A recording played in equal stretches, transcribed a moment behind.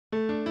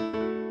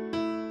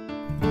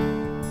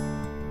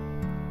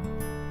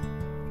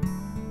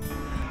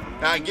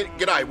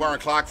G'day, Warren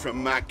Clark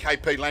from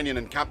KP Lanyon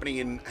and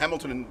Company in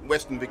Hamilton in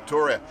Western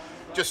Victoria.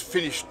 Just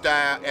finished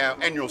our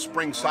annual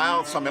spring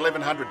sale, some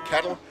 1,100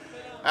 cattle.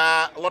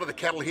 A lot of the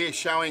cattle here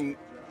showing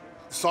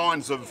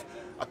signs of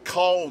a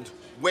cold,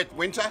 wet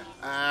winter,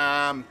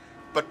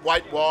 but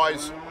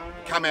weight-wise,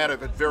 come out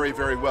of it very,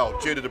 very well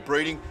due to the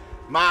breeding.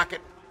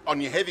 Market on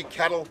your heavy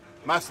cattle,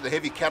 most of the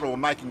heavy cattle were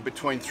making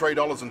between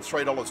 $3 and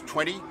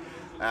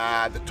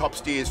 $3.20. The top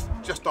steers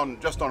just on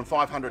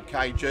 500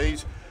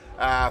 kgs.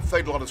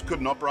 Feedlotters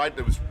couldn't operate.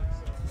 There was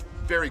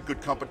very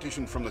good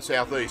competition from the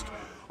southeast.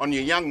 On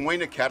your young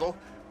weaner cattle,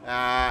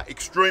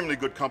 extremely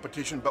good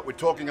competition, but we're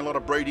talking a lot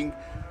of breeding.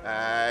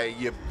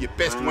 Your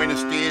best weaner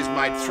steers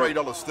made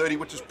 $3.30,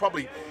 which is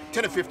probably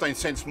 10 or 15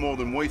 cents more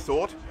than we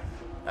thought.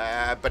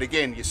 But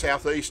again, your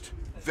southeast,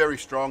 very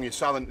strong, your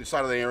southern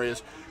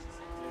areas.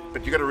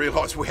 But you've got to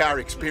realise we are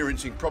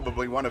experiencing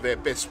probably one of our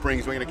best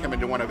springs. We're going to come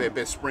into one of our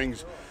best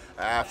springs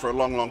for a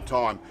long, long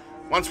time.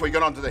 Once we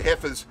got onto the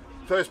heifers,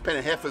 first pen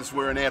of heifers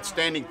were an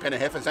outstanding pen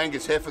of heifers,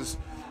 Angus heifers.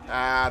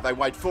 They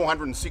weighed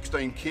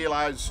 416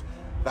 kilos.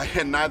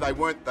 They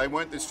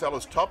weren't this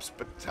fella's tops,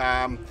 but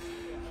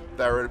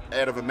they were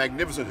out of a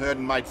magnificent herd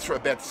and made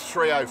about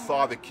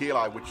 305 a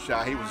kilo, which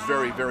he was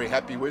very, very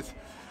happy with.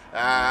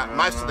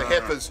 Most of the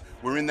heifers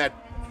were in that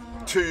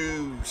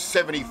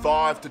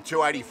 275 to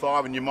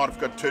 285, and you might have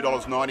got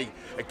 $2.90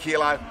 a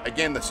kilo.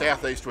 Again, the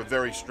southeast were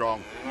very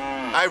strong.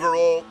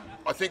 Overall,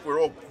 I think we're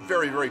all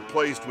very, very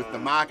pleased with the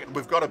market.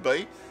 We've got to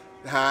be,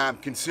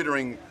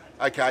 considering,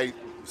 okay,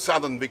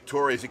 southern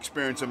Victoria's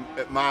experienced a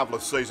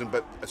marvellous season,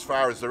 but as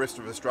far as the rest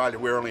of Australia,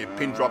 we're only a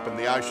pin drop in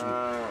the ocean.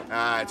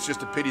 It's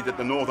just a pity that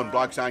the northern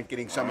blokes aren't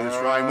getting some of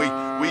this rain.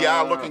 We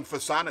are looking for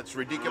sun. It's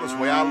ridiculous.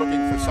 We are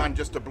looking for sun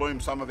just to bloom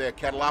some of our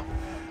cattle up.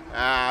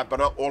 But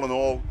all in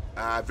all,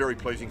 very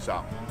pleasing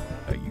sale.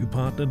 Are you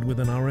partnered with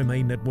an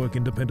RMA Network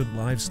independent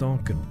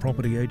livestock and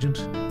property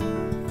agent?